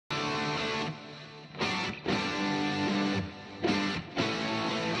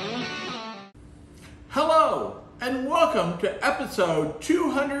Hello, and welcome to episode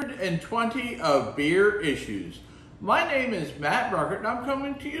 220 of Beer Issues. My name is Matt Bruckert, and I'm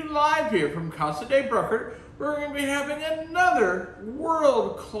coming to you live here from Casa de Bruckert, where we're going to be having another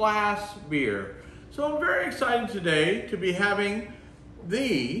world-class beer. So I'm very excited today to be having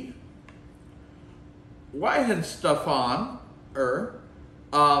the Weihenstephan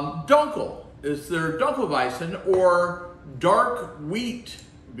Dunkel. It's their Dunkelweizen, or dark wheat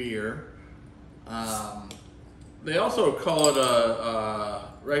beer. They also call it a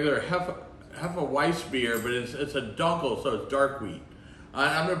regular Heffweisbeir, but it's a Dunkel, so it's dark wheat.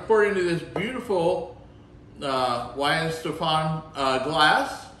 I'm going to pour it into this beautiful Weihenstephan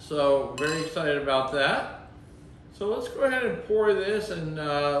glass, so very excited about that. So let's go ahead and pour this and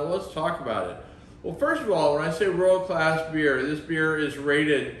let's talk about it. Well, first of all, when I say world-class beer, this beer is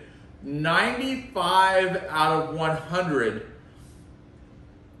rated 95 out of 100.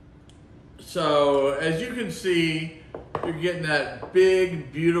 So as you can see, you're getting that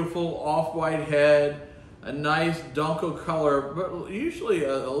big, beautiful off-white head, a nice Dunkel color, but usually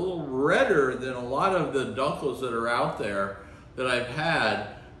a little redder than a lot of the Dunkels that are out there that I've had.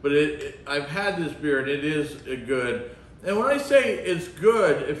 But I've had this beer and it is good. And when I say it's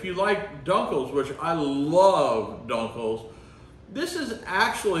good, if you like Dunkels, which I love Dunkels, this is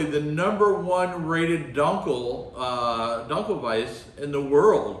actually the #1 rated Dunkelweiss in the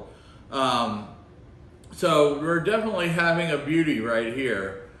world. So we're definitely having a beauty right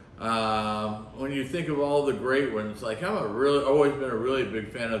here. When you think of all the great ones, like I've always been a really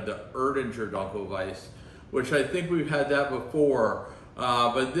big fan of the Erdinger Dunkelweiss, which I think we've had that before.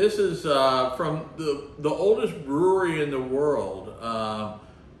 But this is from the oldest brewery in the world.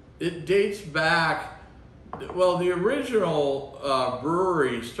 It dates back, well, the original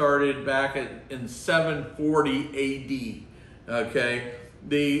brewery started back in 740 AD, okay?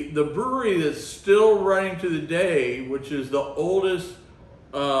 The brewery that's still running to the day, which is the oldest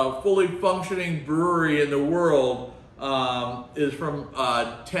fully functioning brewery in the world, is from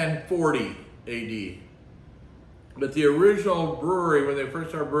 1040 AD. But the original brewery, when they first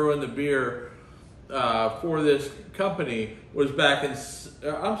started brewing the beer for this company, was back in,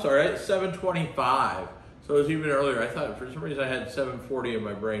 725. So it was even earlier. I thought for some reason I had 740 in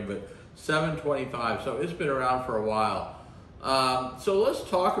my brain, but 725. So it's been around for a while. So let's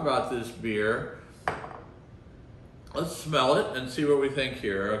talk about this beer. Let's smell it and see what we think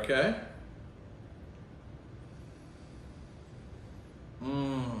here, okay?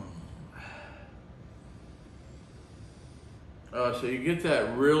 Oh, so you get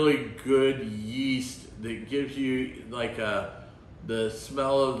that really good yeast that gives you like the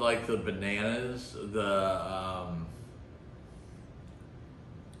smell of like the bananas,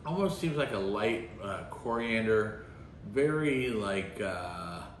 almost seems like a light coriander, very like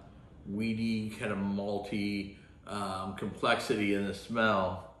weedy, kind of malty complexity in the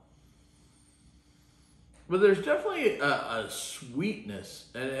smell. But there's definitely a sweetness,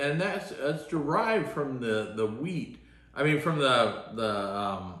 and that's derived from the wheat. I mean, from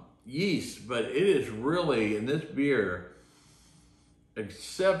the yeast, but it is really, in this beer,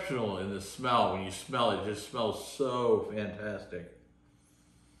 exceptional in the smell. When you smell it, it just smells so fantastic.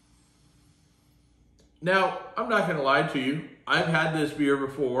 Now, I'm not going to lie to you. I've had this beer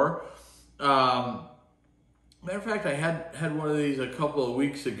before. Matter of fact, I had one of these a couple of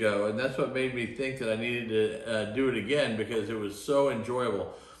weeks ago, and that's what made me think that I needed to do it again because it was so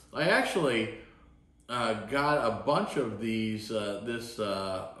enjoyable. I actually got a bunch of these, this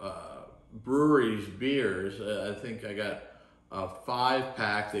brewery's beers. I think I got a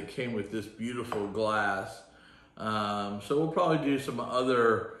 5-pack that came with this beautiful glass. So we'll probably do some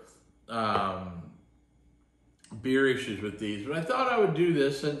other beer issues with these, but I thought I would do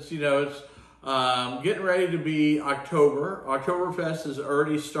this since, you know, it's getting ready to be October. Oktoberfest has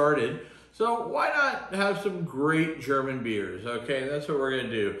already started, so why not have some great German beers? Okay, that's what we're gonna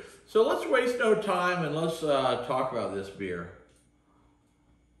do. So let's waste no time and let's talk about this beer.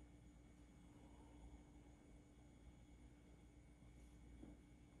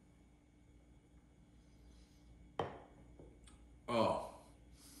 Oh.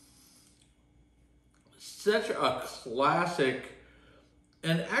 Such a classic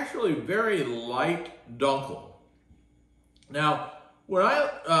and actually very light Dunkel. Now, when I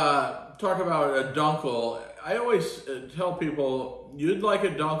talk about a Dunkel, I always tell people you'd like a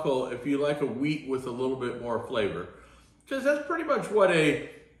Dunkel if you like a wheat with a little bit more flavor. Because that's pretty much what a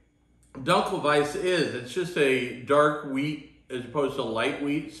Dunkelweiss is. It's just a dark wheat as opposed to light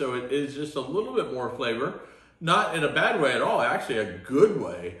wheat, so it is just a little bit more flavor. Not in a bad way at all, actually a good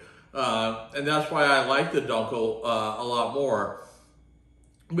way. And that's why I like the Dunkel a lot more.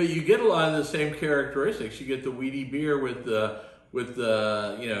 but you get a lot of the same characteristics. You get the weedy beer with the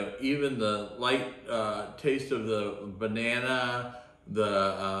even the light taste of the banana,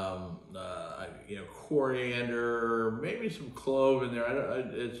 the coriander, maybe some clove in there.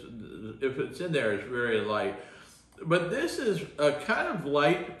 If it's in there, it's very light. But this is kind of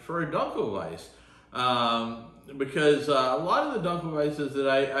light for a Dunkelweiss, because a lot of the Dunkelweisses that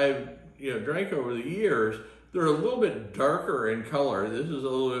I've drank over the years, they're a little bit darker in color. This is a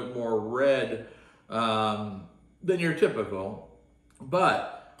little bit more red than your typical.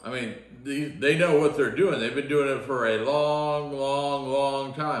 But, I mean, they know what they're doing. They've been doing it for a long, long,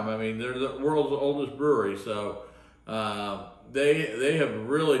 long time. I mean, they're the world's oldest brewery, so they have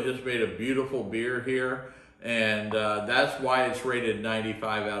really just made a beautiful beer here, and that's why it's rated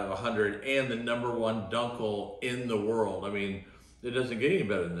 95 out of 100 and the #1 Dunkel in the world. I mean, it doesn't get any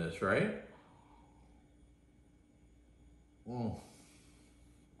better than this, right?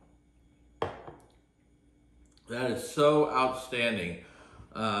 That is so outstanding.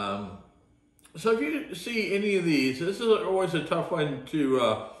 So if you see any of these, this is always a tough one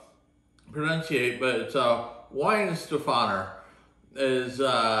to pronunciate, but it's Weihenstephan is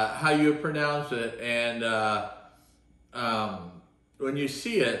how you pronounce it. And when you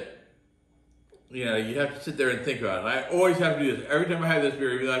see it, you have to sit there and think about it. And I always have to do this every time I have this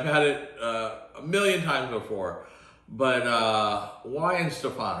beer, even though I've had it a million times before. But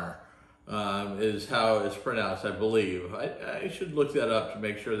Weihenstephan is how it's pronounced, I believe. I should look that up to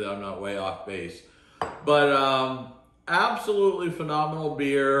make sure that I'm not way off base. But absolutely phenomenal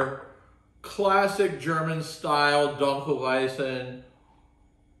beer. Classic German style Dunkelweizen.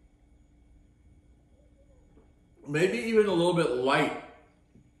 Maybe even a little bit light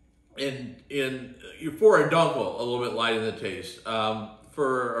for a Dunkel, a little bit light in the taste.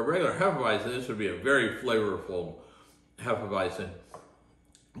 For a regular Hefeweizen, this would be a very flavorful Hefeweizen.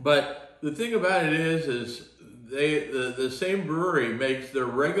 But the thing about it is the same brewery makes their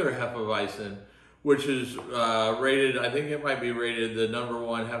regular Hefeweizen, which is rated, I think it might be rated the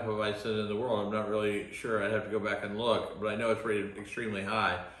 #1 Hefeweizen in the world. I'm not really sure. I'd have to go back and look, but I know it's rated extremely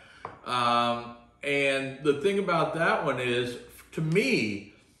high. And the thing about that one is, to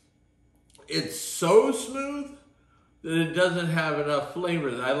me, it's so smooth that it doesn't have enough flavor.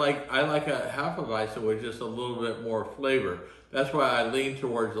 I like a Hefeweizen with just a little bit more flavor. That's why I lean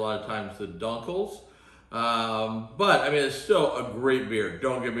towards a lot of times the Dunkels. But I mean, it's still a great beer.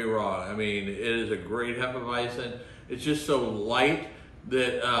 Don't get me wrong. I mean, it is a great Hefeweizen. It's just so light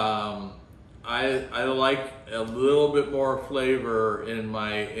that I like a little bit more flavor in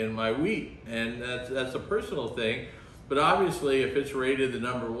my wheat, and that's a personal thing. But obviously, if it's rated the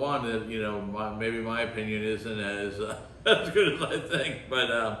 #1, that maybe my opinion isn't as good as I think.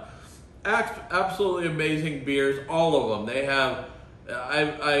 But absolutely amazing beers, all of them. They have. We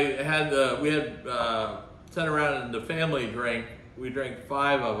had sat around and the family drank. We drank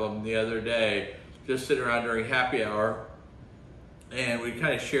 5 of them the other day, just sitting around during happy hour, and we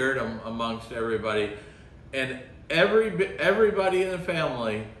kind of shared them amongst everybody. And everybody in the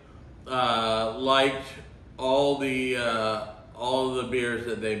family liked all of the beers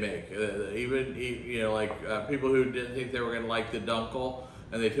that they make. Even people who didn't think they were going to like the Dunkel,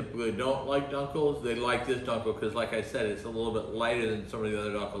 and they typically don't like Dunkels, they like this Dunkel because, like I said, it's a little bit lighter than some of the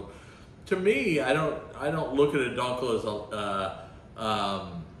other Dunkels. To me, I don't look at a Dunkel as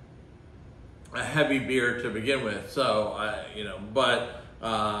a heavy beer to begin with. So but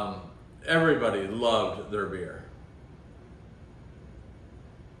everybody loved their beer.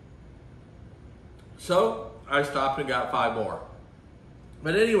 So I stopped and got 5 more.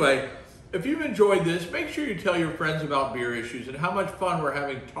 But anyway, if you've enjoyed this, make sure you tell your friends about Beer Issues and how much fun we're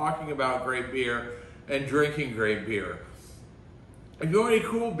having talking about great beer and drinking great beer. If you want any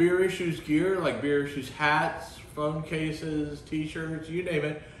cool Beer Issues gear, like Beer Issues hats, phone cases, t-shirts, you name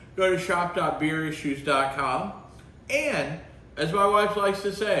it, go to shop.beerissues.com. And, as my wife likes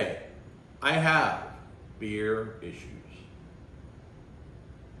to say, I have beer issues.